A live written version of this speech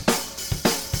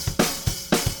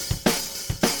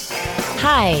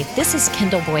Hi, this is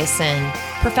Kendall Boyson,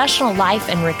 professional life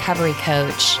and recovery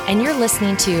coach, and you're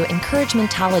listening to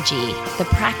Encouragementology, the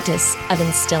practice of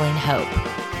instilling hope.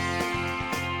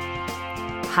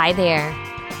 Hi there.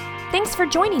 Thanks for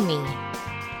joining me.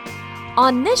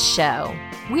 On this show,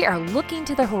 we are looking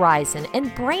to the horizon and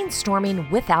brainstorming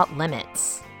without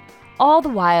limits, all the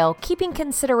while keeping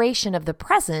consideration of the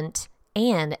present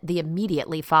and the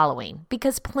immediately following,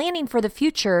 because planning for the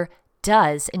future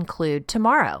does include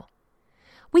tomorrow.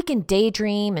 We can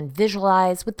daydream and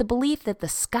visualize with the belief that the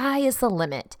sky is the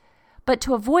limit, but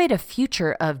to avoid a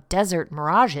future of desert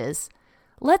mirages,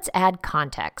 let's add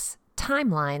context,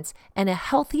 timelines, and a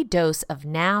healthy dose of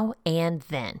now and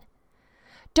then.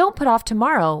 Don't put off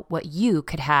tomorrow what you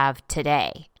could have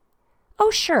today. Oh,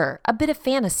 sure, a bit of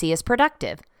fantasy is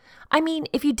productive. I mean,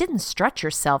 if you didn't stretch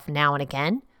yourself now and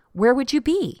again, where would you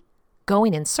be?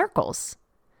 Going in circles.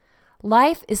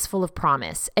 Life is full of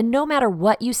promise, and no matter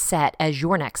what you set as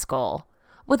your next goal,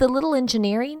 with a little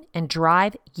engineering and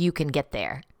drive, you can get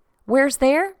there. Where's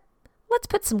there? Let's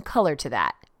put some color to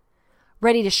that.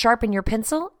 Ready to sharpen your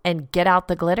pencil and get out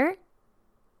the glitter?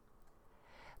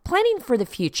 Planning for the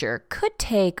future could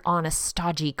take on a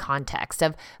stodgy context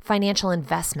of financial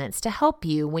investments to help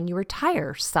you when you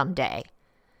retire someday.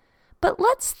 But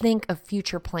let's think of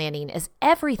future planning as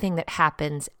everything that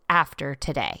happens after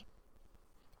today.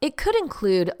 It could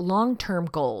include long-term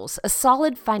goals, a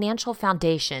solid financial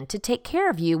foundation to take care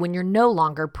of you when you're no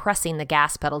longer pressing the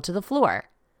gas pedal to the floor.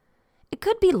 It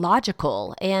could be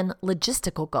logical and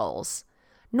logistical goals,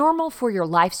 normal for your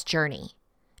life's journey,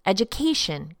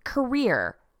 education,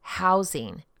 career,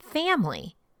 housing,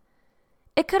 family.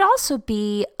 It could also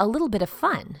be a little bit of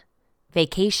fun,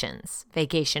 vacations,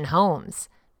 vacation homes,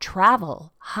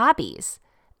 travel, hobbies,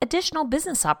 additional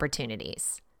business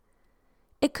opportunities.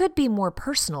 It could be more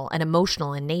personal and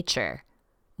emotional in nature,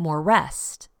 more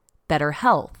rest, better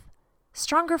health,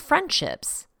 stronger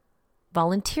friendships,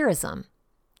 volunteerism,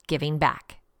 giving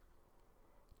back.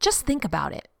 Just think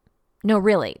about it. No,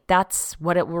 really, that's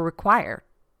what it will require.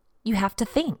 You have to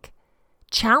think,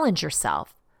 challenge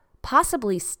yourself,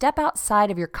 possibly step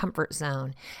outside of your comfort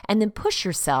zone, and then push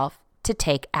yourself to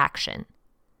take action.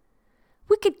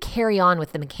 We could carry on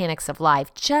with the mechanics of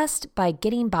life just by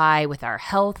getting by with our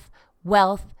health,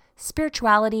 wealth,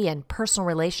 spirituality, and personal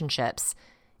relationships,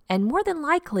 and more than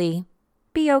likely,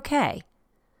 be okay.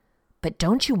 But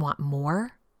don't you want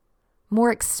more?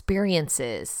 More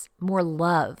experiences, more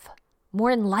love,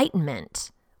 more enlightenment,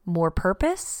 more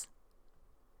purpose?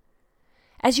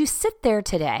 As you sit there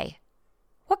today,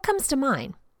 what comes to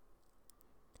mind?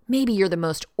 Maybe you're the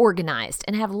most organized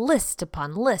and have list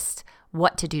upon list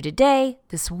what to do today,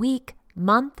 this week,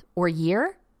 month, or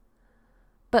year.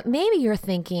 But maybe you're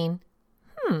thinking,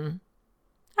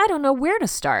 I don't know where to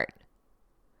start.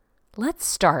 Let's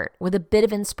start with a bit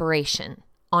of inspiration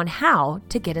on how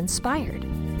to get inspired.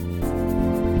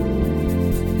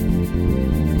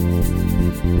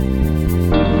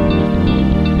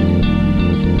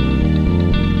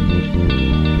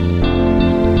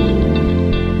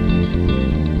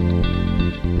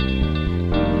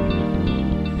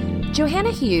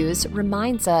 Johanna Hughes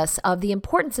reminds us of the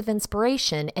importance of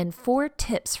inspiration and 4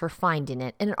 tips for finding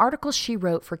it in an article she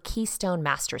wrote for Keystone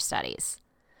Master Studies.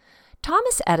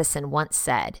 Thomas Edison once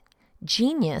said,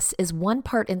 "Genius is 1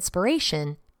 part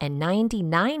inspiration and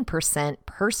 99%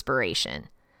 perspiration."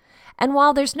 And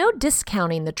while there's no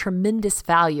discounting the tremendous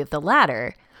value of the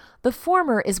latter, the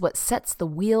former is what sets the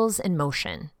wheels in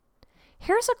motion.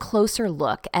 Here's a closer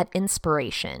look at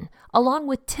inspiration, along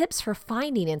with tips for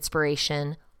finding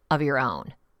inspiration of your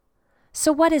own.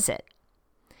 So what is it?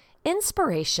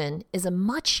 Inspiration is a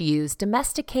much-used,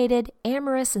 domesticated,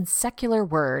 amorous, and secular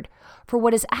word for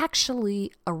what is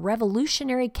actually a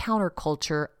revolutionary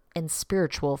counterculture and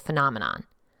spiritual phenomenon.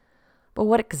 But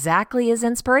what exactly is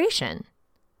inspiration?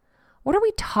 What are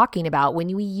we talking about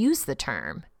when we use the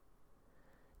term?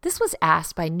 This was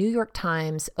asked by New York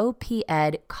Times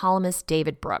op-ed columnist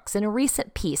David Brooks in a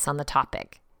recent piece on the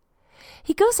topic.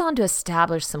 He goes on to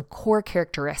establish some core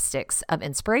characteristics of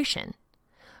inspiration.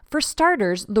 For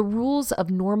starters, the rules of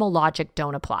normal logic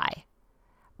don't apply.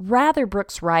 Rather,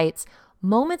 Brooks writes,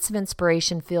 moments of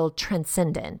inspiration feel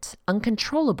transcendent,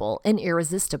 uncontrollable, and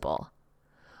irresistible.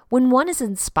 When one is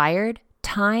inspired,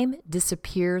 time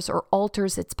disappears or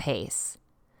alters its pace.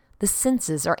 The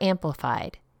senses are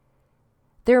amplified.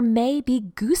 There may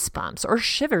be goosebumps or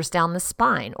shivers down the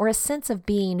spine or a sense of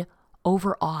being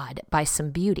overawed by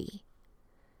some beauty.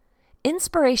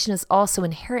 Inspiration is also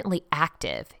inherently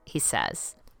active, he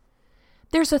says.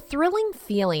 There's a thrilling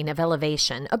feeling of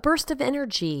elevation, a burst of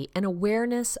energy, and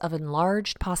awareness of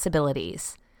enlarged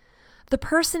possibilities. The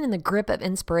person in the grip of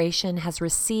inspiration has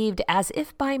received, as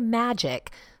if by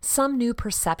magic, some new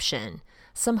perception,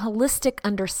 some holistic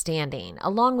understanding,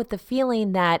 along with the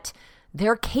feeling that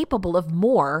they're capable of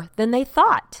more than they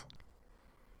thought.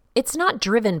 It's not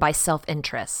driven by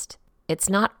self-interest. It's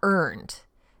not earned.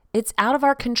 It's out of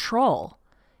our control.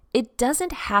 It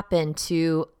doesn't happen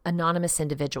to anonymous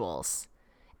individuals,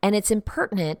 and it's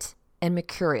impertinent and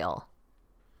mercurial.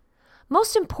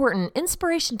 Most important,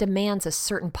 inspiration demands a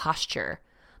certain posture,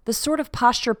 the sort of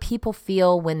posture people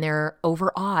feel when they're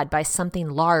overawed by something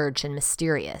large and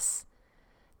mysterious.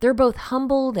 They're both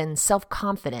humbled and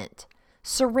self-confident,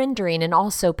 surrendering and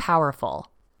also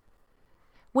powerful.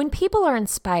 When people are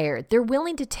inspired, they're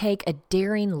willing to take a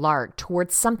daring lark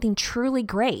towards something truly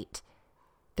great.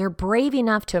 They're brave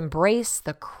enough to embrace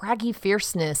the craggy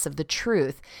fierceness of the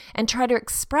truth and try to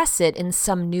express it in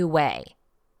some new way.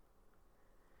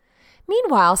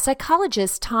 Meanwhile,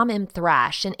 psychologists Tom M.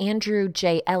 Thrash and Andrew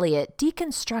J. Elliott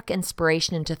deconstruct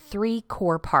inspiration into 3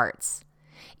 core parts: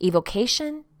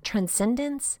 evocation,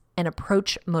 transcendence, and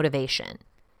approach motivation.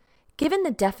 Given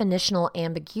the definitional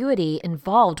ambiguity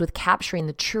involved with capturing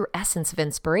the true essence of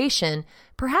inspiration,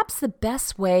 perhaps the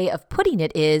best way of putting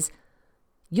it is,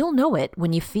 you'll know it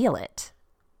when you feel it.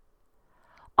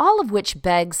 All of which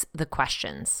begs the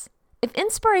questions. If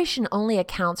inspiration only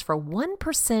accounts for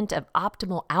 1% of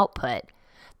optimal output,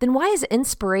 then why is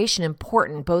inspiration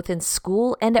important both in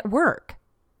school and at work?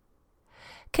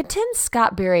 Contends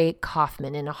Scott Barry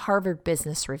Kaufman in a Harvard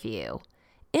Business Review,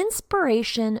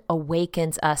 inspiration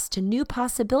awakens us to new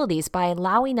possibilities by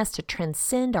allowing us to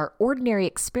transcend our ordinary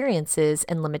experiences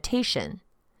and limitation.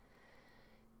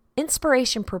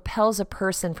 Inspiration propels a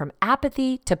person from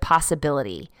apathy to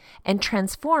possibility and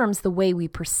transforms the way we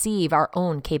perceive our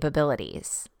own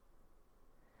capabilities.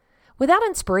 Without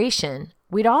inspiration,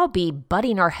 we'd all be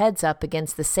butting our heads up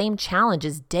against the same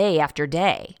challenges day after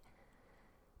day.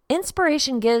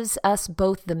 Inspiration gives us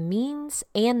both the means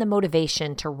and the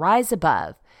motivation to rise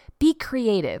above, be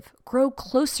creative, grow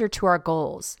closer to our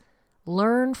goals,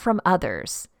 learn from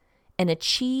others, and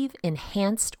achieve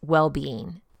enhanced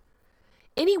well-being.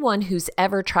 Anyone who's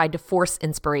ever tried to force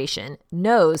inspiration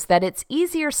knows that it's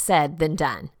easier said than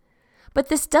done. But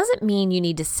this doesn't mean you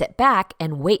need to sit back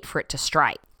and wait for it to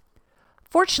strike.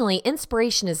 Fortunately,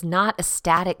 inspiration is not a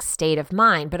static state of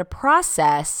mind, but a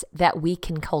process that we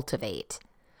can cultivate.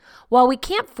 While we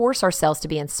can't force ourselves to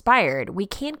be inspired, we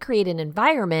can create an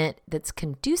environment that's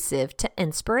conducive to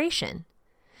inspiration.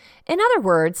 In other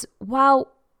words,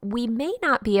 while we may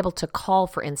not be able to call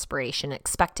for inspiration and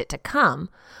expect it to come,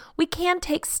 we can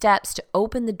take steps to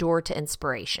open the door to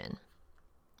inspiration.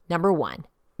 Number 1,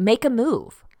 make a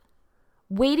move.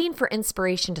 Waiting for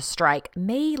inspiration to strike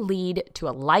may lead to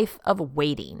a life of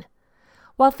waiting.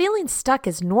 While feeling stuck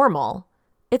is normal,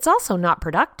 it's also not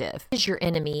productive. Is your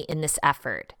enemy in this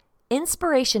effort?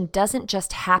 Inspiration doesn't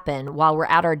just happen while we're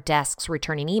at our desks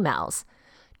returning emails.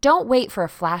 Don't wait for a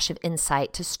flash of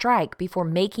insight to strike before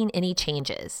making any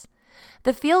changes.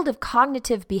 The field of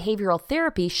cognitive behavioral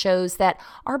therapy shows that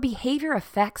our behavior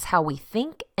affects how we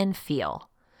think and feel.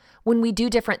 When we do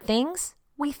different things,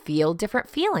 we feel different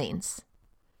feelings.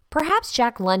 Perhaps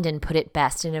Jack London put it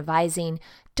best in advising,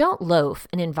 don't loaf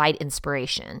and invite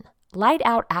inspiration. Light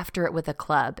out after it with a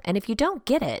club, and if you don't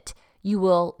get it, you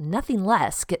will, nothing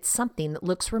less, get something that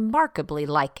looks remarkably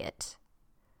like it.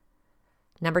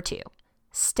 Number 2,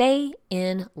 stay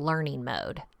in learning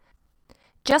mode.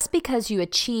 Just because you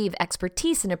achieve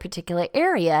expertise in a particular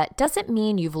area doesn't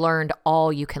mean you've learned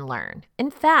all you can learn.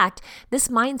 In fact, this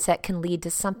mindset can lead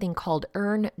to something called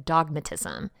earned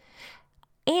dogmatism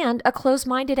and a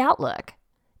closed-minded outlook.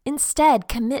 Instead,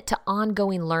 commit to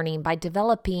ongoing learning by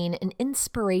developing an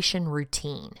inspiration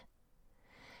routine.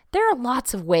 There are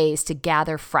lots of ways to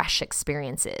gather fresh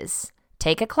experiences.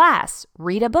 Take a class,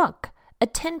 read a book,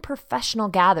 attend professional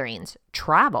gatherings,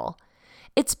 travel.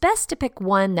 It's best to pick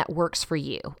one that works for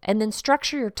you and then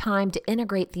structure your time to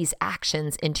integrate these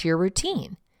actions into your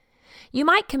routine. You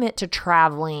might commit to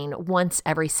traveling once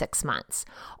every 6 months,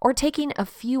 or taking a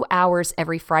few hours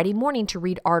every Friday morning to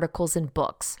read articles and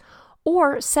books,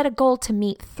 or set a goal to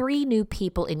meet 3 new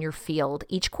people in your field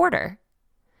each quarter.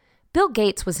 Bill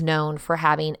Gates was known for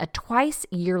having a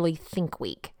twice-yearly Think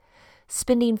Week,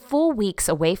 spending full weeks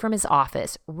away from his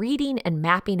office reading and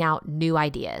mapping out new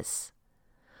ideas.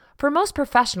 For most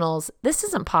professionals, this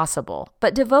isn't possible,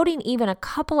 but devoting even a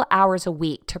couple of hours a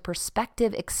week to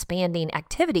perspective-expanding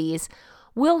activities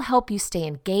will help you stay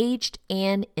engaged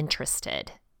and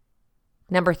interested.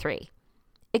 Number 3,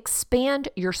 expand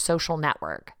your social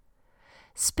network.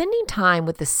 Spending time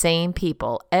with the same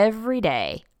people every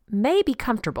day may be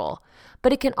comfortable,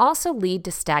 but it can also lead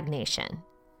to stagnation.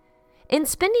 In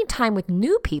spending time with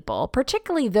new people,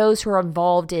 particularly those who are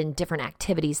involved in different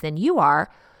activities than you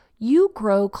are, you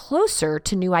grow closer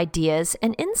to new ideas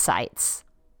and insights.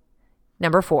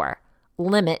 Number 4,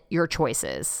 limit your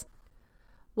choices.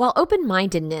 While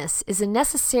open-mindedness is a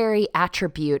necessary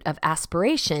attribute of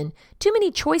aspiration, too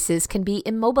many choices can be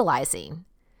immobilizing.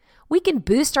 We can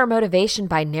boost our motivation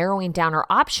by narrowing down our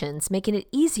options, making it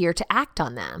easier to act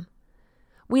on them.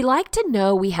 We like to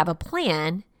know we have a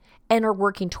plan and are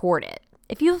working toward it.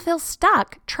 If you feel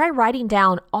stuck, try writing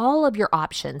down all of your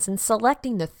options and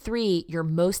selecting the 3 you're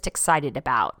most excited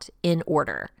about in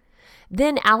order.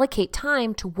 Then allocate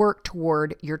time to work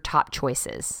toward your top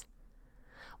choices.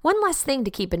 One last thing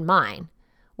to keep in mind.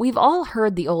 We've all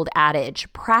heard the old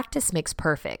adage, practice makes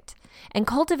perfect, and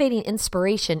cultivating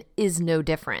inspiration is no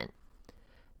different.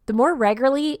 The more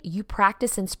regularly you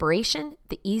practice inspiration,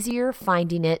 the easier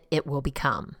finding it will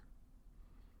become.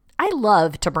 I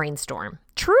love to brainstorm.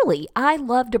 Truly, I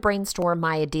love to brainstorm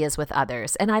my ideas with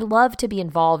others, and I love to be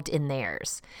involved in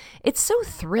theirs. It's so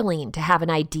thrilling to have an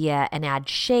idea and add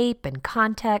shape and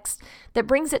context that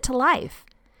brings it to life.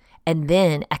 And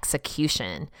then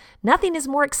execution. Nothing is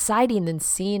more exciting than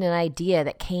seeing an idea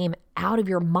that came out of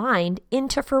your mind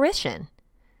into fruition.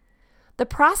 The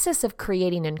process of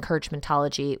creating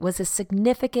Encouragementology was a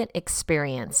significant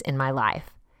experience in my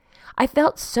life. I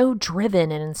felt so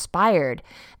driven and inspired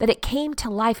that it came to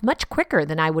life much quicker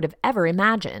than I would have ever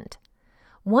imagined.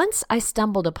 Once I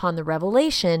stumbled upon the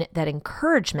revelation that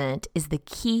encouragement is the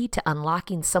key to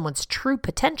unlocking someone's true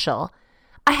potential,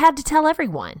 I had to tell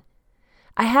everyone.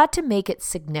 I had to make it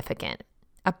significant,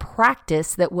 a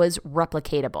practice that was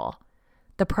replicatable,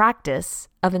 the practice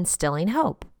of instilling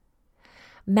hope.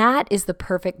 Matt is the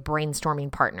perfect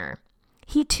brainstorming partner.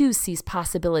 He too sees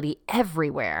possibility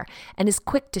everywhere and is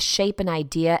quick to shape an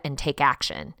idea and take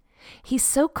action. He's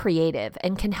so creative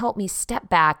and can help me step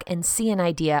back and see an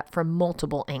idea from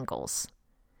multiple angles.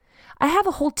 I have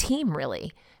a whole team,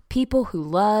 really, people who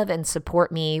love and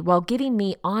support me while giving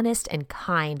me honest and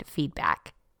kind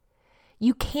feedback.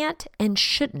 You can't and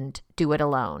shouldn't do it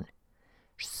alone.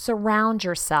 Surround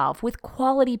yourself with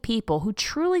quality people who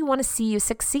truly want to see you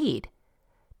succeed.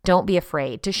 Don't be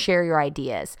afraid to share your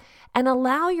ideas and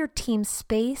allow your team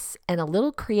space and a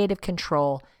little creative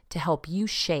control to help you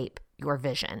shape your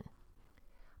vision.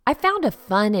 I found a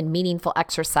fun and meaningful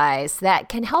exercise that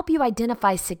can help you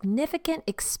identify significant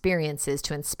experiences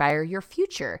to inspire your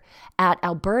future at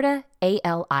Alberta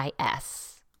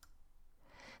ALIS.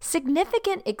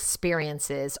 Significant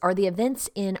experiences are the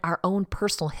events in our own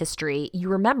personal history you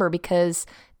remember because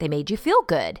they made you feel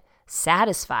good,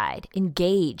 satisfied,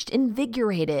 engaged,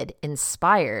 invigorated,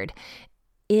 inspired,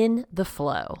 in the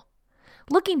flow.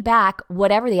 Looking back,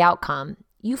 whatever the outcome,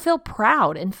 you feel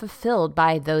proud and fulfilled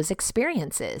by those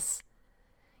experiences.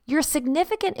 Your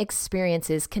significant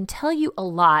experiences can tell you a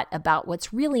lot about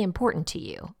what's really important to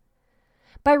you.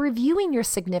 By reviewing your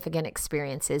significant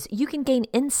experiences, you can gain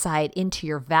insight into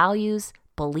your values,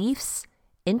 beliefs,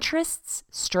 interests,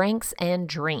 strengths, and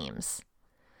dreams.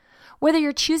 Whether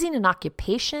you're choosing an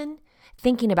occupation,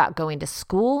 thinking about going to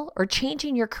school, or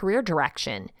changing your career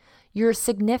direction, your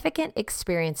significant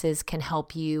experiences can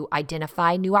help you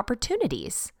identify new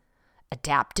opportunities,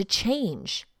 adapt to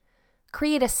change,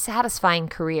 create a satisfying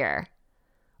career,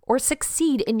 or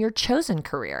succeed in your chosen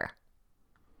career.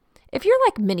 If you're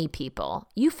like many people,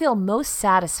 you feel most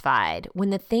satisfied when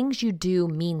the things you do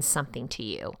mean something to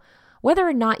you, whether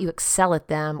or not you excel at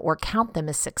them or count them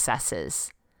as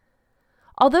successes.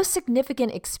 Although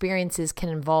significant experiences can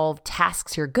involve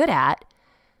tasks you're good at,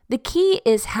 the key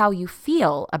is how you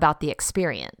feel about the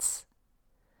experience.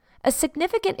 A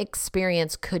significant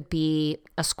experience could be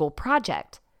a school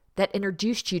project that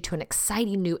introduced you to an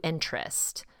exciting new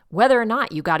interest, whether or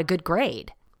not you got a good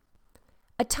grade.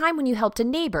 A time when you helped a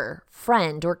neighbor,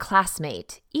 friend, or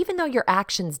classmate, even though your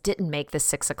actions didn't make the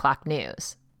 6 o'clock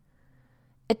news.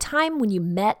 A time when you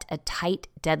met a tight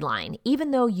deadline,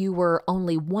 even though you were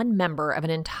only one member of an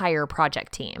entire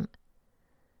project team.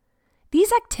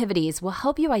 These activities will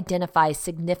help you identify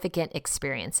significant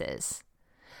experiences.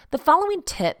 The following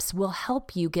tips will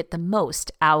help you get the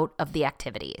most out of the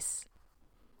activities.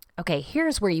 Okay,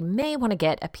 here's where you may want to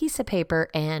get a piece of paper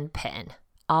and pen.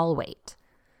 I'll wait.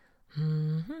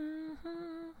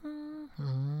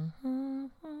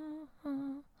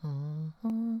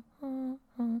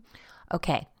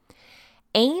 Okay,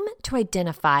 aim to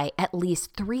identify at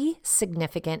least 3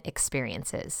 significant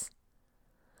experiences.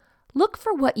 Look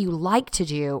for what you like to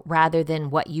do rather than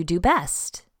what you do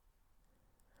best.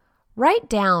 Write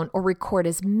down or record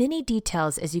as many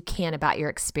details as you can about your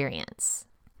experience.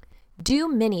 Do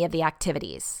many of the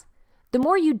activities. The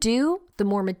more you do, the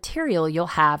more material you'll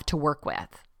have to work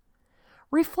with.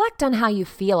 Reflect on how you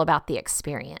feel about the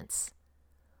experience.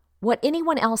 What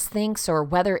anyone else thinks or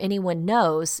whether anyone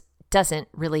knows doesn't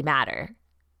really matter.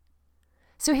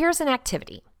 So here's an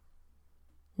activity.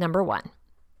 Number 1,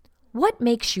 what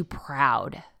makes you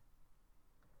proud?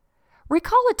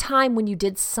 Recall a time when you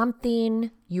did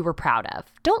something you were proud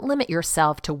of. Don't limit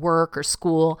yourself to work or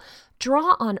school.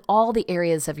 Draw on all the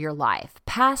areas of your life,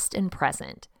 past and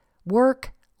present.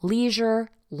 Work, leisure,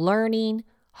 learning,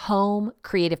 home,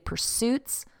 creative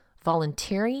pursuits,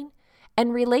 volunteering,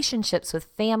 and relationships with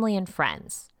family and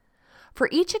friends. For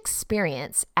each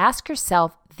experience, ask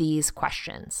yourself these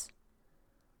questions.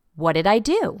 What did I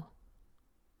do?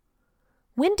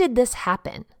 When did this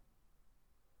happen?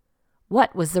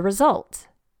 What was the result?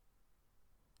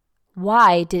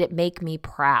 Why did it make me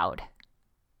proud?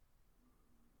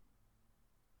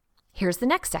 Here's the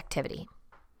next activity.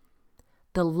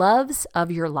 The loves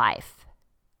of your life.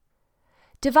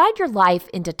 Divide your life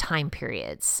into time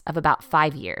periods of about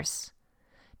 5 years.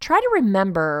 Try to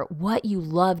remember what you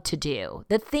loved to do,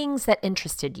 the things that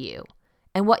interested you,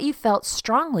 and what you felt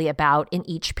strongly about in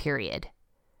each period.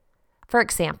 For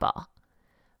example,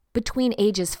 between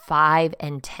ages 5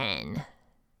 and 10.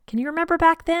 Can you remember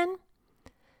back then?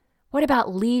 What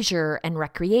about leisure and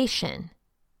recreation?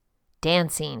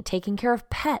 Dancing, taking care of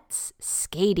pets,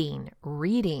 skating,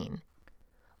 reading.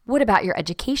 What about your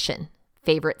education?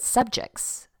 Favorite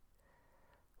subjects?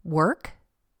 Work?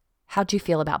 How'd you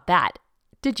feel about that?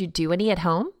 Did you do any at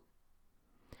home?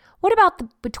 What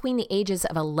about between the ages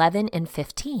of 11 and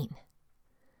 15?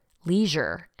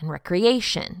 Leisure and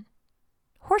recreation.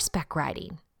 Horseback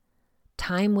riding.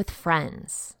 Time with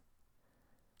friends.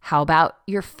 How about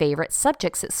your favorite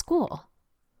subjects at school?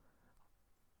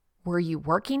 Were you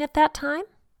working at that time?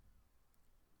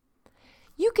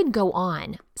 You can go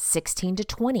on 16 to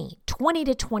 20, 20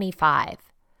 to 25.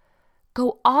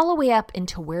 Go all the way up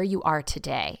into where you are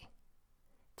today.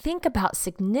 Think about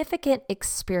significant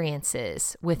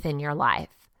experiences within your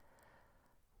life.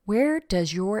 Where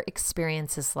does your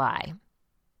experiences lie?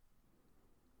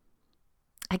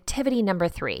 Activity number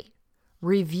 3,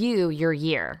 review your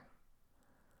year.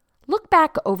 Look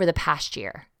back over the past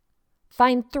year.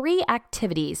 Find 3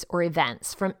 activities or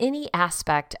events from any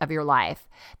aspect of your life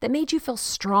that made you feel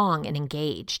strong and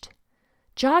engaged.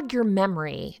 Jog your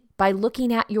memory by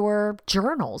looking at your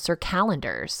journals or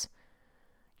calendars,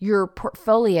 your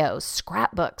portfolios,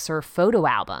 scrapbooks, or photo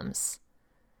albums,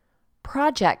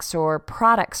 projects or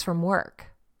products from work,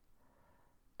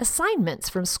 assignments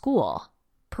from school,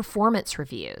 performance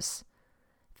reviews,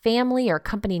 family or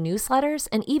company newsletters,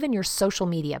 and even your social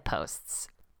media posts.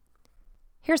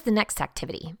 Here's the next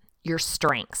activity, your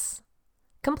strengths.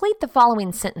 Complete the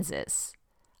following sentences.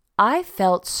 I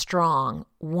felt strong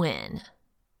when.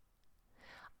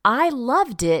 I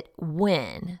loved it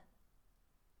when.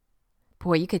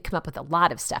 Boy, you could come up with a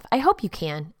lot of stuff. I hope you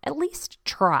can. At least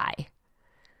try.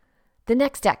 The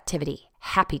next activity,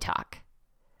 happy talk.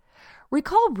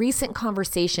 Recall recent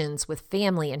conversations with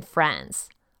family and friends.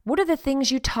 What are the things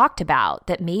you talked about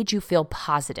that made you feel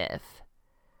positive?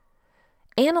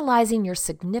 Analyzing your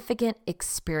significant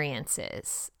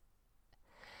experiences.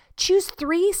 Choose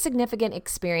 3 significant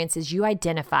experiences you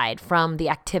identified from the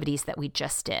activities that we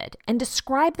just did and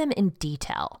describe them in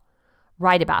detail.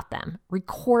 Write about them,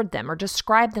 record them, or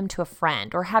describe them to a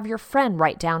friend, or have your friend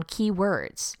write down key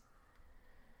words.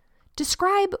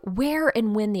 Describe where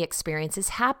and when the experiences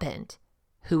happened,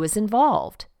 who was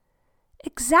involved,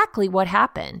 exactly what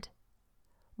happened,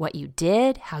 what you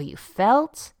did, how you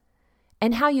felt,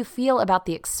 and how you feel about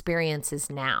the experiences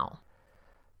now.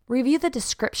 Review the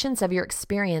descriptions of your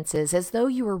experiences as though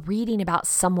you were reading about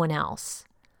someone else.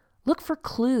 Look for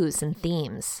clues and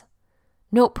themes.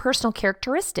 Note personal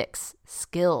characteristics,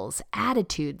 skills,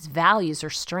 attitudes, values, or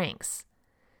strengths.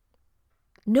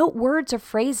 Note words or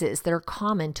phrases that are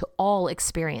common to all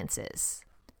experiences.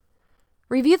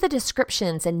 Review the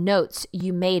descriptions and notes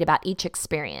you made about each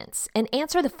experience and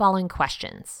answer the following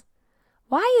questions.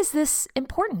 Why is this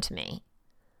important to me?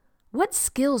 What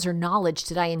skills or knowledge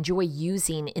did I enjoy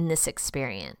using in this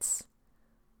experience?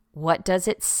 What does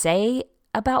it say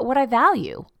about what I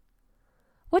value?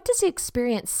 What does the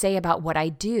experience say about what I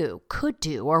do, could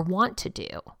do, or want to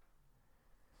do?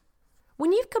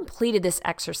 When you've completed this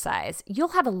exercise, you'll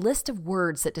have a list of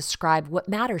words that describe what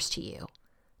matters to you,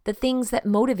 the things that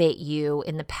motivate you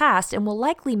in the past and will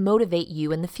likely motivate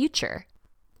you in the future.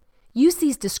 Use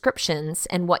these descriptions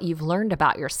and what you've learned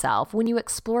about yourself when you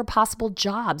explore possible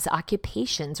jobs,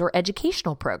 occupations, or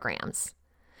educational programs.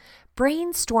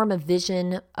 Brainstorm a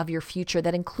vision of your future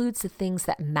that includes the things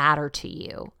that matter to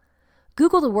you.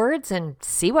 Google the words and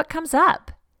see what comes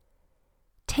up.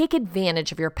 Take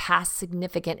advantage of your past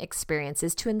significant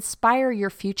experiences to inspire your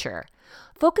future,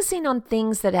 focusing on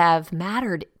things that have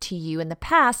mattered to you in the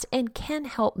past and can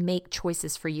help make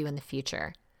choices for you in the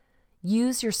future.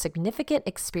 Use your significant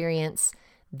experience,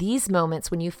 these moments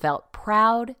when you felt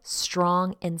proud,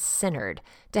 strong, and centered,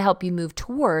 to help you move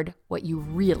toward what you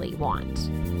really want.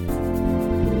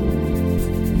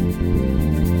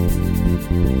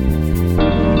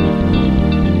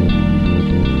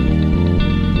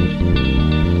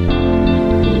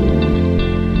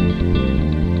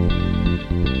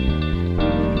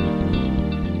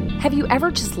 Have you ever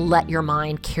just let your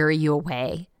mind carry you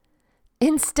away?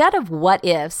 Instead of what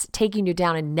ifs taking you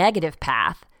down a negative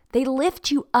path, they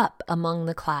lift you up among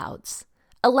the clouds,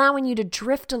 allowing you to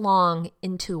drift along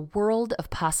into a world of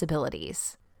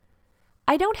possibilities.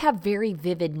 I don't have very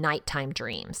vivid nighttime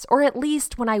dreams, or at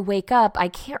least when I wake up, I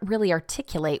can't really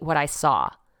articulate what I saw.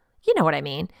 You know what I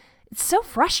mean? It's so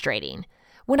frustrating.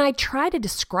 When I try to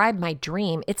describe my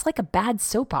dream, it's like a bad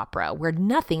soap opera where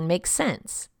nothing makes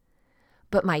sense.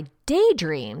 But my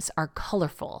daydreams are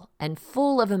colorful and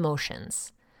full of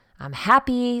emotions. I'm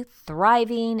happy,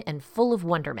 thriving, and full of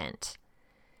wonderment.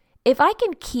 If I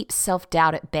can keep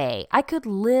self-doubt at bay, I could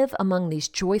live among these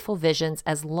joyful visions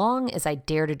as long as I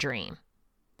dare to dream.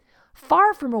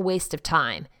 Far from a waste of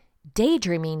time,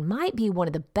 daydreaming might be one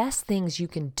of the best things you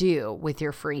can do with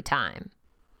your free time.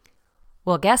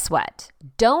 Well, guess what?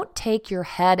 Don't take your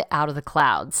head out of the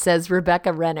clouds, says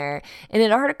Rebecca Renner in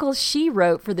an article she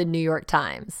wrote for the New York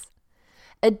Times.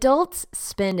 Adults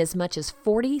spend as much as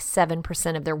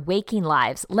 47% of their waking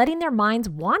lives letting their minds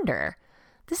wander.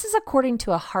 This is according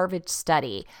to a Harvard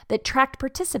study that tracked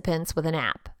participants with an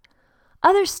app.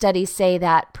 Other studies say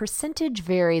that percentage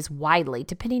varies widely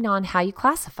depending on how you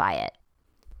classify it.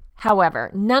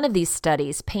 However, none of these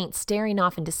studies paint staring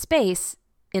off into space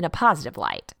in a positive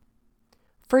light.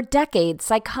 For decades,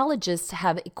 psychologists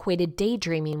have equated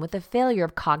daydreaming with a failure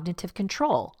of cognitive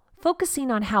control, focusing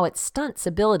on how it stunts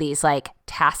abilities like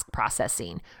task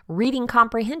processing, reading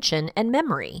comprehension, and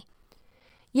memory.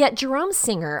 Yet Jerome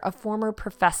Singer, a former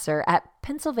professor at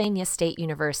Pennsylvania State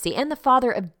University and the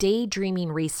father of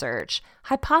daydreaming research,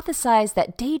 hypothesized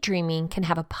that daydreaming can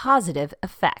have a positive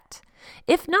effect.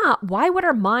 If not, why would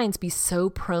our minds be so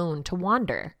prone to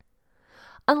wander?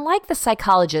 Unlike the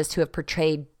psychologists who have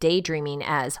portrayed daydreaming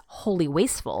as wholly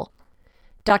wasteful,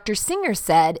 Dr. Singer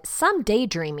said some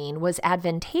daydreaming was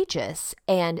advantageous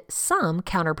and some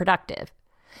counterproductive.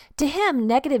 To him,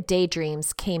 negative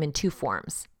daydreams came in two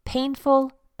forms: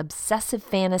 painful, obsessive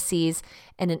fantasies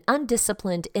and an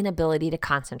undisciplined inability to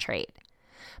concentrate.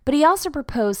 But he also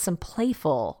proposed some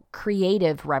playful,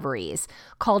 creative reveries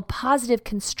called positive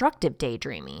constructive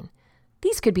daydreaming.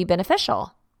 These could be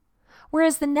beneficial.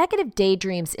 Whereas the negative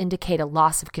daydreams indicate a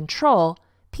loss of control,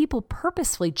 people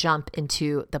purposefully jump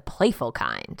into the playful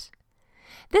kind.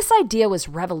 This idea was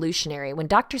revolutionary when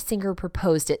Dr. Singer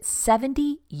proposed it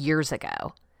 70 years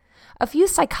ago. A few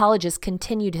psychologists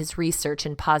continued his research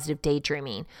in positive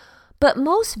daydreaming, but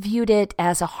most viewed it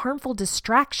as a harmful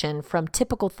distraction from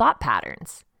typical thought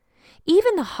patterns.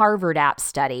 Even the Harvard App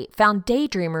study found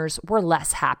daydreamers were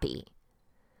less happy.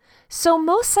 So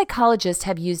most psychologists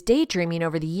have used daydreaming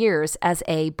over the years as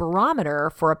a barometer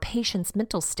for a patient's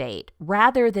mental state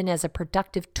rather than as a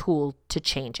productive tool to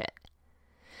change it.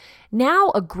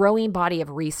 Now, a growing body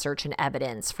of research and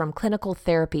evidence from clinical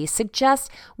therapy suggests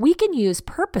we can use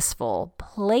purposeful,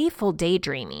 playful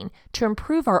daydreaming to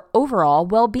improve our overall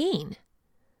well-being.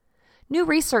 New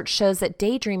research shows that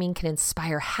daydreaming can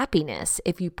inspire happiness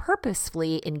if you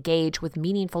purposefully engage with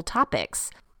meaningful topics,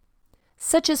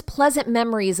 such as pleasant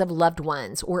memories of loved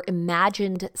ones or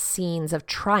imagined scenes of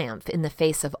triumph in the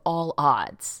face of all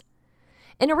odds.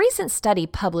 In a recent study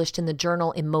published in the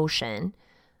journal Emotion,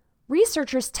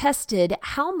 researchers tested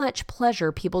how much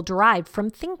pleasure people derived from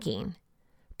thinking.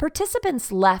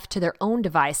 Participants left to their own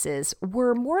devices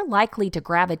were more likely to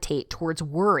gravitate towards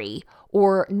worry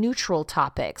or neutral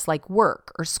topics like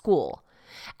work or school,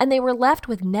 and they were left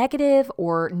with negative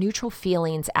or neutral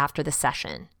feelings after the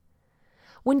session.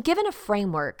 When given a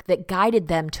framework that guided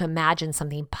them to imagine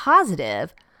something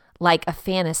positive, like a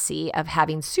fantasy of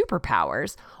having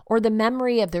superpowers or the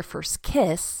memory of their first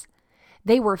kiss,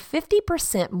 they were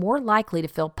 50% more likely to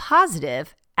feel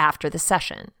positive after the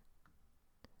session.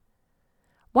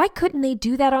 Why couldn't they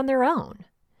do that on their own?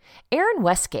 Aaron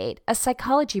Westgate, a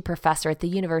psychology professor at the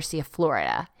University of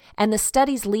Florida, and the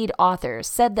study's lead authors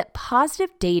said that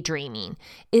positive daydreaming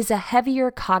is a heavier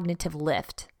cognitive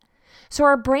lift. So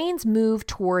our brains move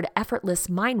toward effortless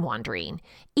mind wandering,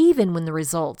 even when the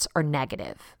results are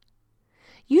negative.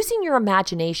 Using your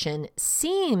imagination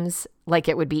seems like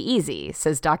it would be easy,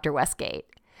 says Dr. Westgate.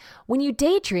 When you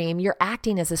daydream, you're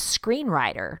acting as a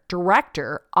screenwriter,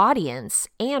 director, audience,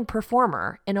 and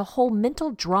performer in a whole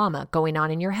mental drama going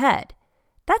on in your head.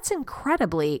 That's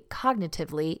incredibly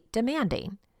cognitively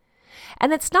demanding.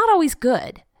 And it's not always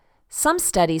good. Some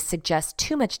studies suggest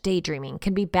too much daydreaming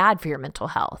can be bad for your mental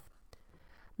health.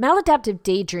 Maladaptive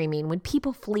daydreaming, when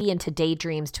people flee into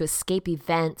daydreams to escape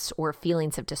events or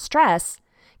feelings of distress,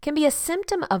 can be a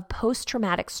symptom of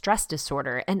post-traumatic stress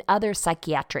disorder and other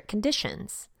psychiatric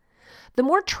conditions. The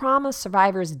more trauma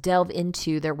survivors delve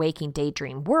into their waking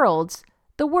daydream worlds,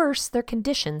 the worse their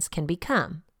conditions can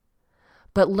become.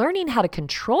 But learning how to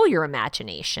control your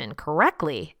imagination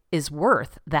correctly is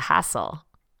worth the hassle.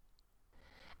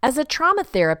 As a trauma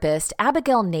therapist,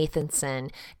 Abigail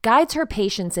Nathanson guides her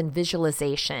patients in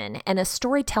visualization and a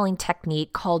storytelling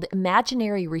technique called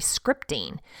imaginary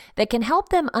rescripting that can help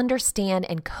them understand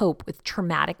and cope with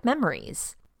traumatic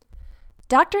memories.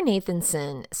 Dr.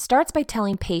 Nathanson starts by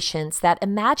telling patients that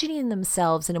imagining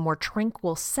themselves in a more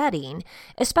tranquil setting,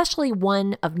 especially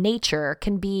one of nature,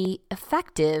 can be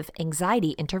effective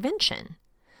anxiety intervention.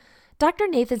 Dr.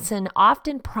 Nathanson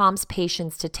often prompts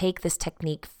patients to take this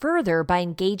technique further by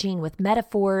engaging with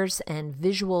metaphors and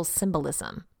visual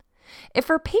symbolism. If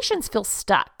her patients feel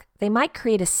stuck, they might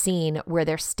create a scene where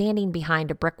they're standing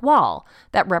behind a brick wall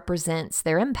that represents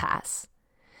their impasse.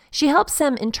 She helps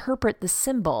them interpret the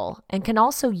symbol and can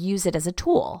also use it as a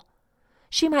tool.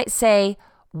 She might say,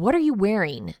 "What are you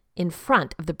wearing in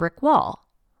front of the brick wall?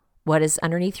 What is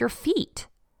underneath your feet?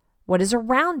 What is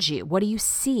around you? What do you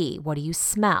see? What do you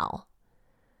smell?"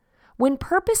 When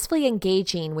purposefully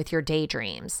engaging with your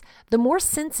daydreams, the more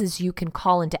senses you can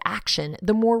call into action,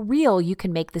 the more real you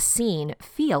can make the scene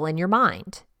feel in your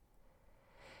mind.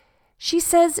 She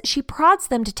says she prods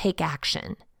them to take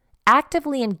action,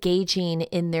 actively engaging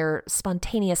in their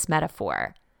spontaneous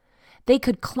metaphor. They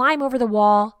could climb over the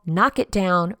wall, knock it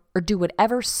down, or do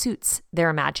whatever suits their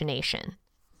imagination.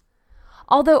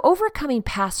 Although overcoming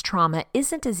past trauma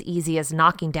isn't as easy as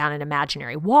knocking down an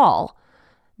imaginary wall,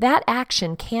 that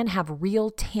action can have real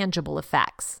tangible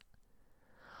effects.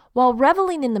 While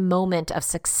reveling in the moment of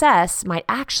success might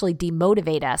actually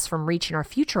demotivate us from reaching our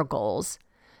future goals,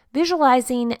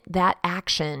 visualizing that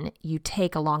action you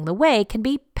take along the way can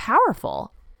be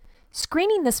powerful.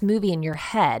 Screening this movie in your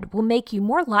head will make you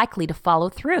more likely to follow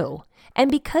through. And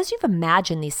because you've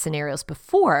imagined these scenarios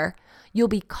before, you'll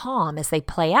be calm as they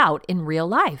play out in real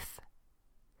life.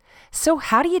 So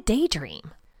how do you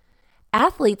daydream?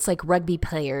 Athletes like rugby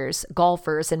players,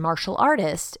 golfers, and martial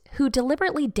artists who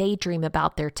deliberately daydream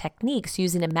about their techniques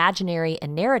using imaginary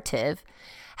and narrative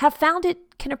have found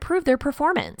it can improve their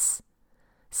performance.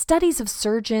 Studies of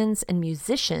surgeons and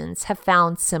musicians have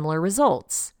found similar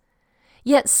results.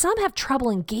 Yet some have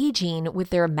trouble engaging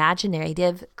with their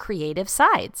imaginative, creative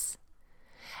sides.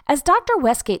 As Dr.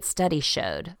 Westgate's study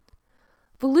showed,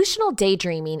 volitional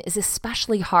daydreaming is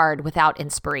especially hard without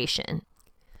inspiration.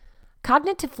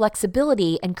 Cognitive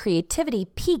flexibility and creativity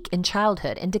peak in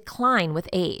childhood and decline with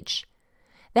age.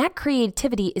 That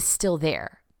creativity is still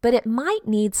there, but it might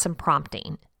need some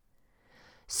prompting.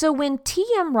 So when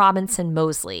T.M. Robinson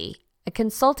Mosley, a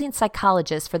consulting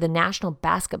psychologist for the National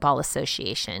Basketball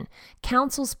Association,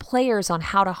 counsels players on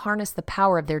how to harness the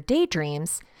power of their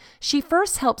daydreams, she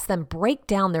first helps them break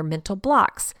down their mental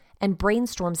blocks and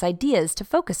brainstorms ideas to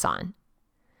focus on.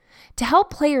 To help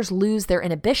players lose their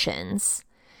inhibitions,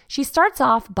 she starts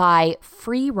off by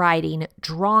free writing,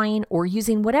 drawing, or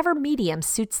using whatever medium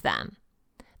suits them.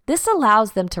 This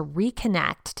allows them to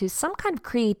reconnect to some kind of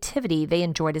creativity they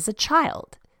enjoyed as a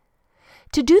child.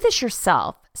 To do this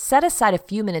yourself, set aside a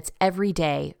few minutes every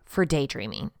day for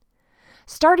daydreaming.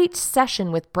 Start each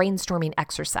session with brainstorming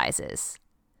exercises.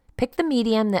 Pick the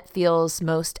medium that feels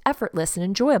most effortless and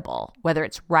enjoyable, whether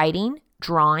it's writing,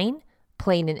 drawing,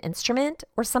 playing an instrument,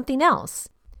 or something else.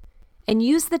 And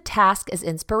use the task as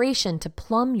inspiration to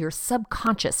plumb your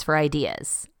subconscious for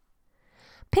ideas.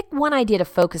 Pick one idea to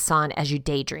focus on as you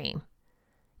daydream.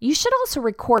 You should also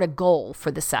record a goal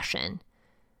for the session.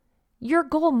 Your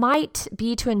goal might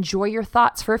be to enjoy your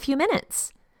thoughts for a few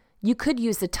minutes. You could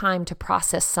use the time to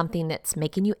process something that's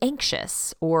making you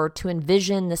anxious or to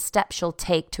envision the steps you'll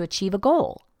take to achieve a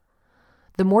goal.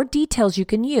 The more details you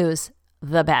can use,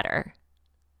 the better.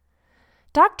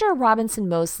 Dr. Robinson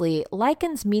Mosley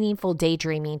likens meaningful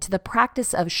daydreaming to the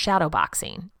practice of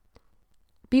shadowboxing.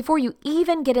 Before you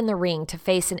even get in the ring to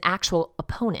face an actual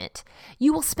opponent,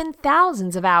 you will spend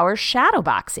thousands of hours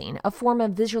shadowboxing, a form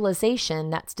of visualization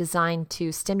that's designed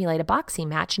to stimulate a boxing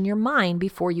match in your mind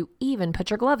before you even put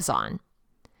your gloves on.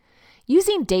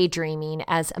 Using daydreaming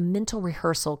as a mental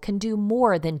rehearsal can do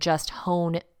more than just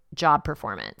hone job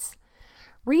performance.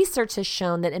 Research has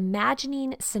shown that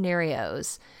imagining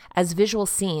scenarios as visual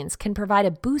scenes can provide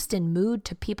a boost in mood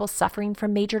to people suffering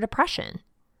from major depression.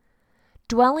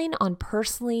 Dwelling on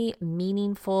personally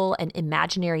meaningful and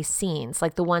imaginary scenes,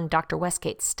 like the one Dr.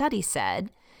 Westgate's study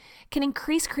said, can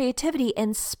increase creativity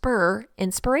and spur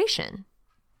inspiration.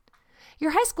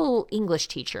 Your high school English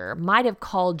teacher might have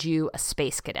called you a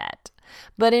space cadet,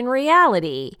 but in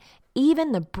reality,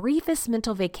 even the briefest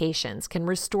mental vacations can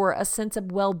restore a sense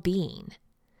of well-being.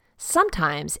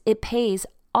 Sometimes it pays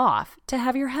off to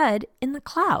have your head in the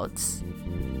clouds.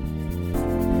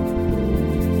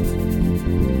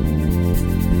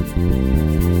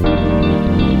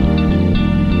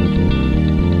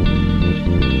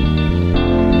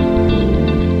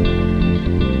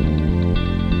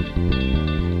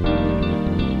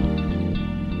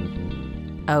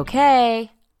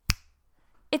 Okay,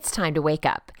 it's time to wake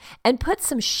up and put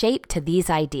some shape to these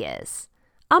ideas.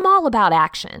 I'm all about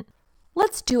action.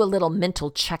 Let's do a little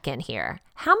mental check-in here.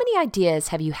 How many ideas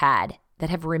have you had that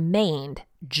have remained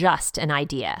just an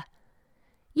idea?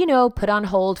 You know, put on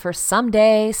hold for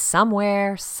someday,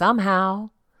 somewhere, somehow.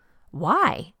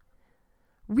 Why?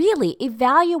 Really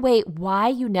evaluate why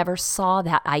you never saw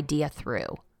that idea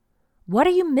through. What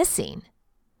are you missing?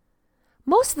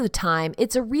 Most of the time,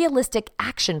 it's a realistic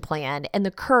action plan and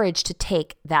the courage to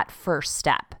take that first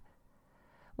step.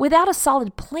 Without a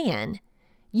solid plan,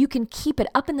 you can keep it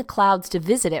up in the clouds to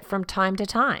visit it from time to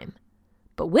time.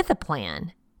 But with a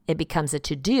plan, it becomes a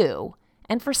to-do,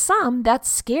 and for some,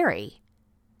 that's scary.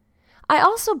 I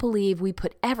also believe we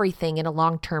put everything in a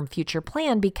long-term future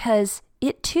plan because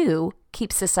it, too,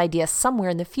 keeps this idea somewhere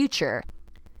in the future.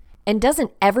 And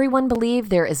doesn't everyone believe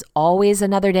there is always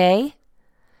another day?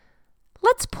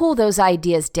 Let's pull those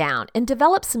ideas down and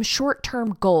develop some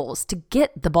short-term goals to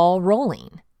get the ball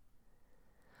rolling.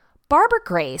 Barbara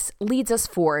Grace leads us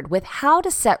forward with how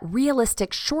to set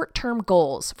realistic short-term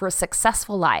goals for a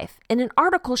successful life in an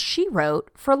article she wrote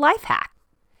for Lifehack.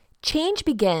 Change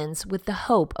begins with the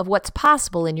hope of what's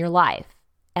possible in your life,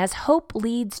 as hope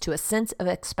leads to a sense of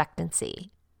expectancy.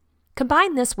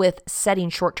 Combine this with setting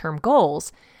short-term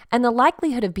goals, and the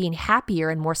likelihood of being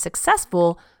happier and more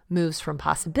successful moves from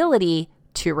possibility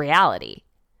to reality.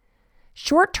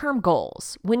 Short-term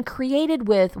goals, when created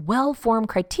with well-formed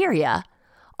criteria,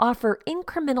 offer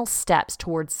incremental steps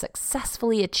towards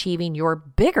successfully achieving your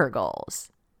bigger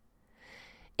goals.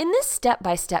 In this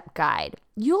step-by-step guide,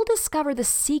 you'll discover the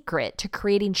secret to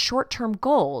creating short-term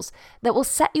goals that will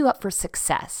set you up for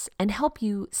success and help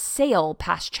you sail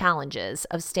past challenges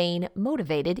of staying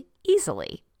motivated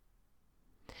easily.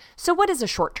 So what is a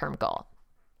short-term goal?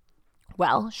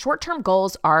 Well, short-term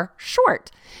goals are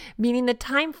short, meaning the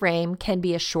time frame can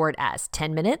be as short as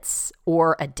 10 minutes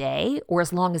or a day or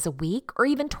as long as a week or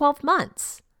even 12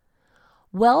 months.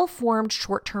 Well-formed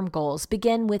short-term goals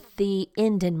begin with the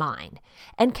end in mind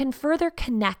and can further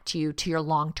connect you to your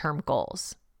long-term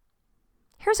goals.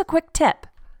 Here's a quick tip.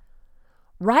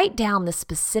 Write down the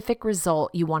specific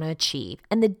result you want to achieve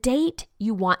and the date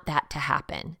you want that to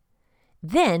happen.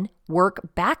 Then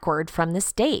work backward from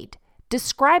this date,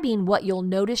 describing what you'll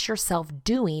notice yourself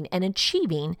doing and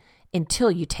achieving until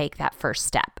you take that first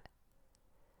step.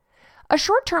 A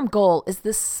short-term goal is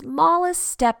the smallest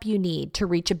step you need to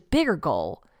reach a bigger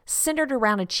goal centered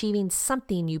around achieving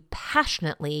something you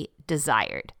passionately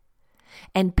desired.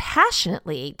 And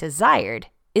passionately desired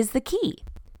is the key.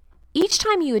 Each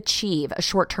time you achieve a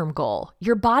short-term goal,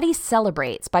 your body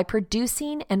celebrates by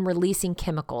producing and releasing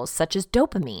chemicals such as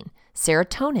dopamine,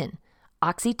 serotonin,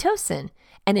 oxytocin,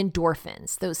 and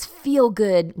endorphins, those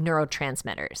feel-good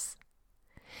neurotransmitters.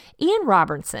 Ian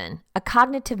Robertson, a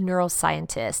cognitive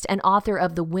neuroscientist and author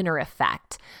of The Winner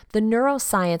Effect, The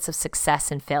Neuroscience of Success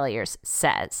and Failures,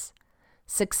 says,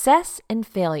 "Success and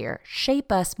failure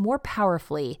shape us more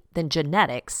powerfully than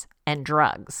genetics and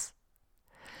drugs."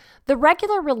 The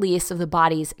regular release of the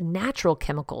body's natural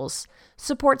chemicals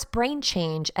supports brain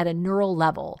change at a neural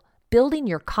level, building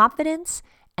your confidence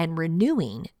and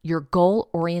renewing your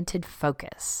goal-oriented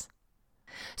focus.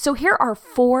 So here are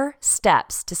 4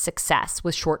 steps to success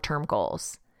with short-term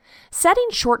goals. Setting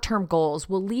short-term goals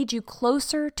will lead you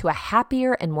closer to a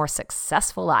happier and more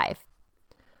successful life.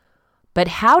 But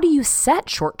how do you set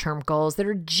short-term goals that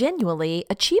are genuinely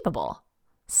achievable?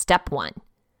 Step 1,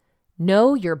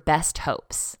 know your best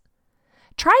hopes.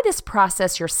 Try this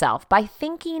process yourself by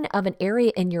thinking of an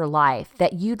area in your life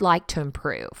that you'd like to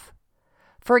improve.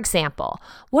 For example,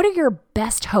 what are your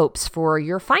best hopes for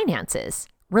your finances,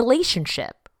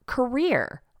 relationship,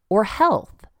 career, or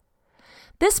health?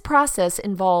 This process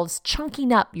involves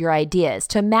chunking up your ideas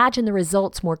to imagine the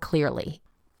results more clearly.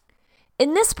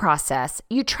 In this process,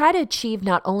 you try to achieve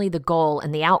not only the goal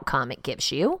and the outcome it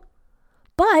gives you,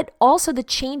 but also the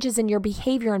changes in your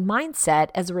behavior and mindset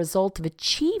as a result of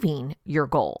achieving your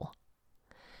goal.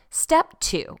 Step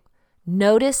 2,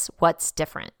 notice what's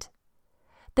different.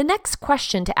 The next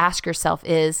question to ask yourself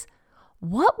is,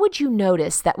 what would you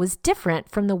notice that was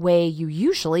different from the way you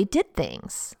usually did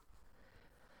things?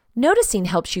 Noticing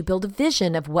helps you build a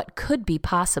vision of what could be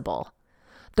possible.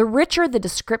 The richer the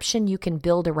description you can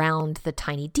build around the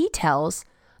tiny details,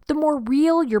 the more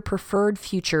real your preferred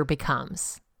future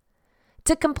becomes.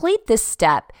 To complete this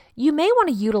step, you may want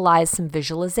to utilize some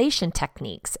visualization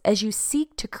techniques as you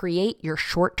seek to create your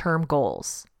short-term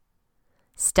goals.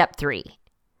 Step 3,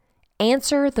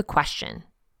 answer the question,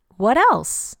 what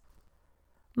else?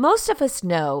 Most of us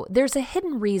know there's a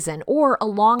hidden reason or a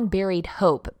long-buried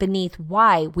hope beneath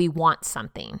why we want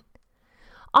something.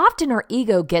 Often our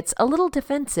ego gets a little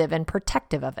defensive and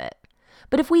protective of it.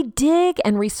 But if we dig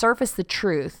and resurface the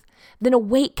truth, then a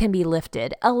weight can be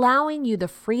lifted, allowing you the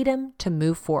freedom to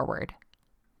move forward.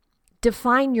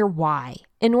 Define your why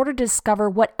in order to discover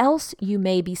what else you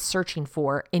may be searching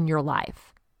for in your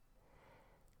life.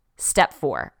 Step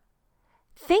 4,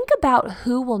 think about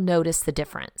who will notice the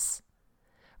difference.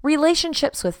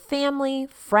 Relationships with family,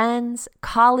 friends,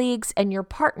 colleagues, and your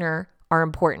partner are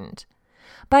important.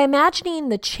 By imagining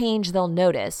the change they'll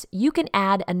notice, you can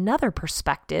add another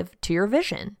perspective to your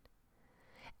vision.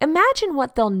 Imagine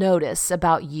what they'll notice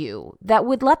about you that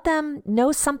would let them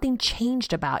know something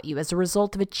changed about you as a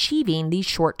result of achieving these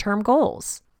short-term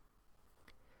goals.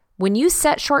 When you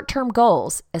set short-term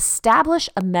goals, establish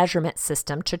a measurement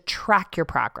system to track your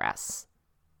progress.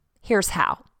 Here's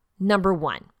how. Number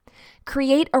 1,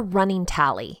 create a running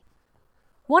tally.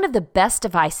 One of the best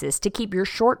devices to keep your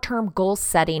short-term goal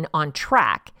setting on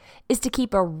track is to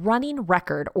keep a running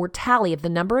record or tally of the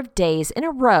number of days in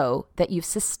a row that you've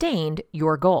sustained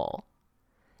your goal.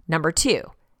 Number 2,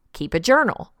 keep a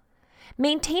journal.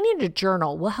 Maintaining a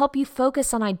journal will help you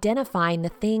focus on identifying the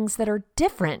things that are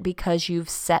different because you've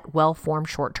set well-formed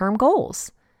short-term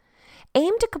goals.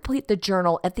 Aim to complete the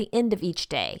journal at the end of each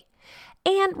day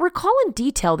and recall in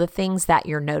detail the things that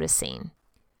you're noticing.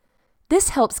 This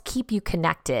helps keep you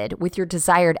connected with your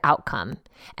desired outcome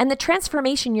and the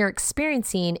transformation you're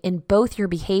experiencing in both your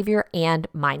behavior and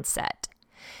mindset.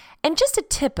 And just a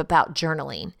tip about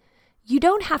journaling, you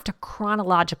don't have to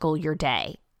chronological your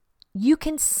day. You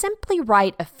can simply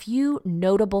write a few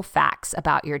notable facts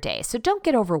about your day, so don't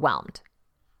get overwhelmed.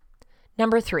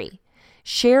 Number 3,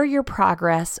 share your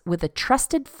progress with a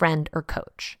trusted friend or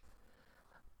coach.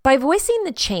 By voicing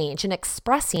the change and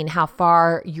expressing how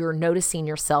far you're noticing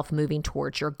yourself moving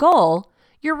towards your goal,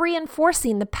 you're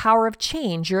reinforcing the power of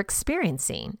change you're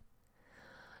experiencing.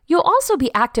 You'll also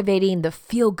be activating the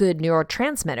feel-good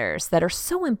neurotransmitters that are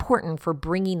so important for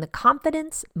bringing the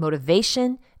confidence,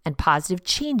 motivation, and positive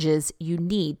changes you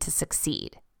need to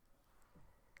succeed.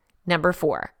 Number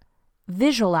 4,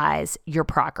 visualize your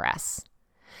progress.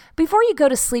 Before you go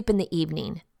to sleep in the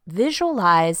evening,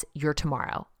 visualize your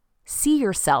tomorrow. See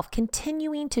yourself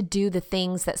continuing to do the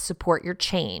things that support your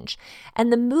change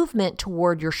and the movement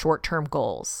toward your short-term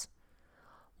goals.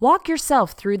 Walk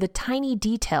yourself through the tiny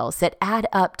details that add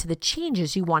up to the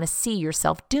changes you want to see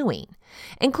yourself doing,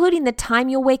 including the time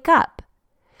you'll wake up.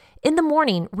 In the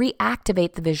morning,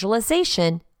 reactivate the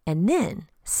visualization and then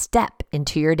step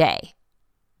into your day.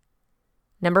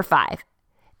 Number 5,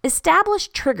 establish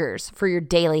triggers for your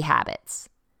daily habits.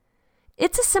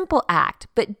 It's a simple act,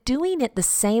 but doing it the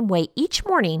same way each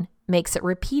morning makes it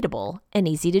repeatable and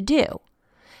easy to do.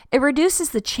 It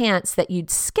reduces the chance that you'd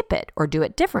skip it or do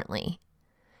it differently.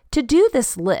 To do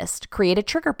this list, create a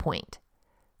trigger point.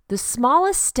 The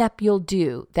smallest step you'll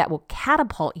do that will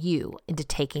catapult you into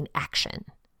taking action.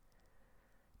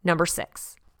 Number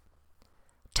 6,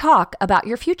 talk about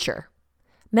your future.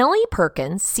 Melanie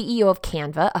Perkins, CEO of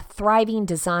Canva, a thriving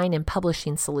design and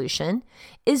publishing solution,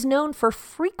 is known for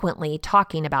frequently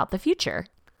talking about the future.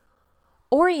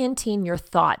 Orienting your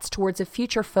thoughts towards a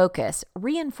future focus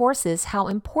reinforces how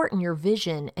important your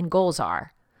vision and goals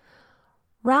are.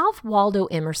 Ralph Waldo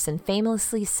Emerson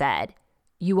famously said,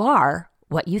 "You are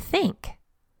what you think."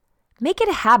 Make it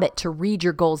a habit to read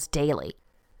your goals daily.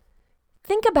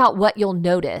 Think about what you'll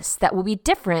notice that will be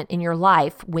different in your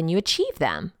life when you achieve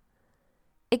them.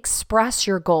 Express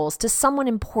your goals to someone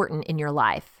important in your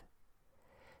life.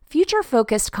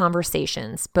 Future-focused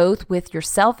conversations, both with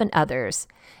yourself and others,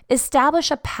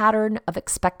 establish a pattern of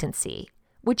expectancy,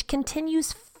 which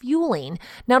continues fueling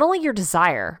not only your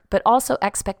desire, but also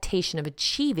expectation of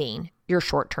achieving your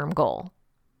short-term goal.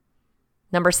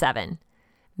 Number 7,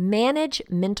 Manage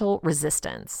mental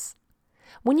resistance.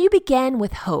 When you begin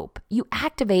with hope, you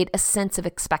activate a sense of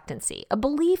expectancy, a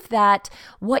belief that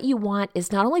what you want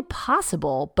is not only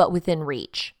possible, but within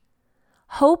reach.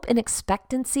 Hope and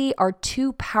expectancy are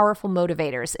two powerful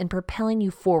motivators in propelling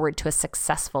you forward to a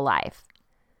successful life.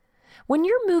 When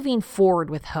you're moving forward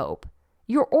with hope,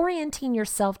 you're orienting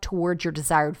yourself toward your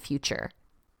desired future.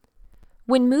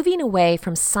 When moving away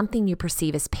from something you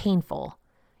perceive as painful,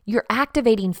 you're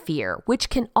activating fear, which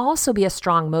can also be a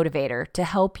strong motivator to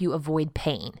help you avoid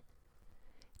pain.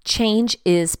 Change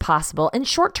is possible, and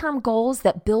short-term goals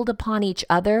that build upon each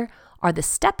other are the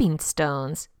stepping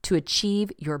stones to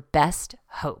achieve your best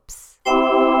hopes.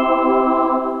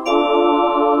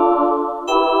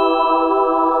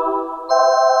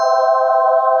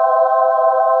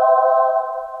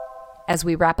 As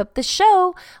we wrap up the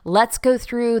show, let's go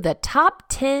through the top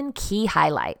 10 key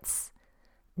highlights.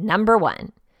 Number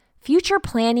 1, future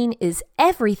planning is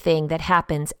everything that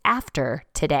happens after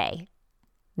today.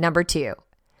 Number 2,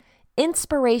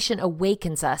 inspiration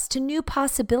awakens us to new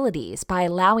possibilities by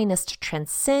allowing us to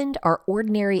transcend our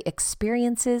ordinary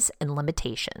experiences and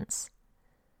limitations.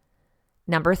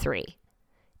 Number 3,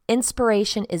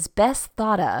 inspiration is best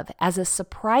thought of as a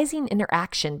surprising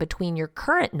interaction between your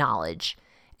current knowledge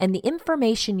and the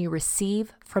information you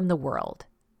receive from the world.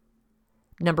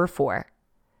 Number 4,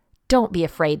 don't be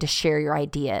afraid to share your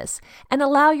ideas and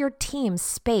allow your team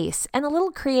space and a little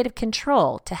creative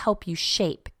control to help you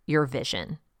shape your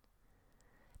vision.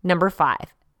 Number 5,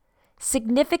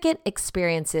 significant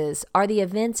experiences are the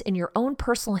events in your own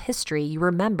personal history you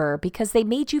remember because they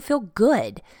made you feel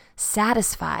good,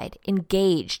 satisfied,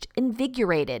 engaged,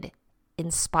 invigorated,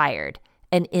 inspired,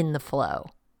 and in the flow.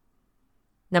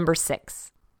 Number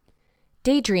 6,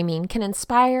 daydreaming can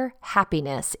inspire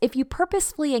happiness if you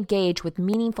purposefully engage with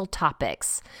meaningful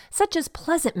topics, such as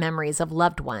pleasant memories of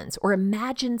loved ones or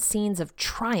imagined scenes of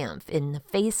triumph in the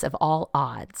face of all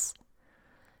odds.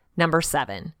 Number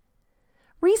 7,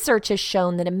 research has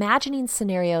shown that imagining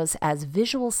scenarios as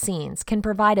visual scenes can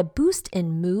provide a boost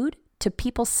in mood to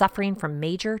people suffering from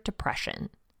major depression.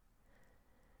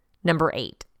 Number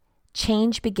 8,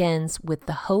 change begins with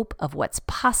the hope of what's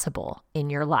possible in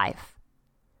your life.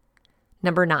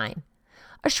 Number 9,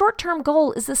 a short-term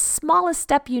goal is the smallest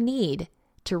step you need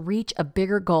to reach a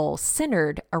bigger goal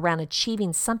centered around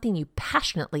achieving something you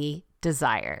passionately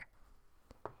desire.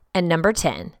 And number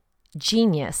 10,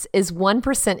 genius is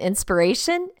 1%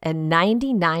 inspiration and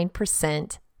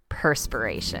 99%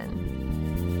 perspiration.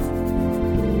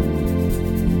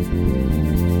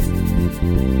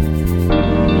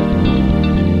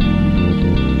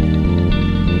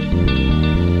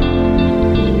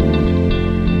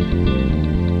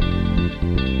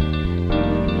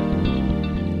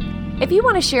 If you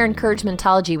want to share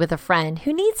Encouragementology with a friend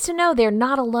who needs to know they're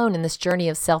not alone in this journey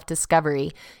of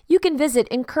self-discovery, you can visit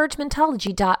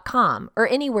encouragementology.com or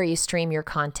anywhere you stream your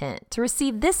content to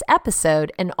receive this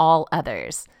episode and all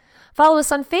others. Follow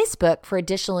us on Facebook for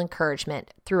additional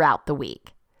encouragement throughout the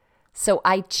week. So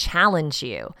I challenge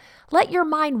you, let your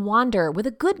mind wander with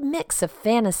a good mix of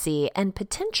fantasy and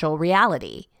potential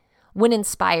reality. When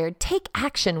inspired, take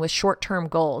action with short-term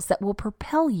goals that will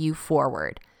propel you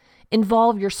forward.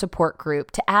 Involve your support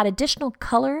group to add additional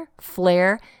color,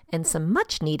 flair, and some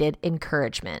much-needed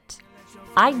encouragement.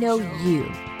 I know you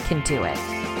can do it.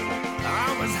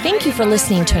 Thank you for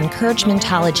listening to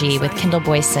Encouragementology with Kendall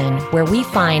Boyson, where we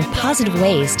find positive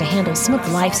ways to handle some of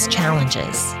life's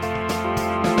challenges.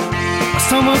 I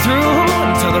stumbled through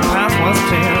until the path was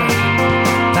clear.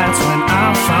 That's when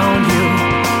I found you.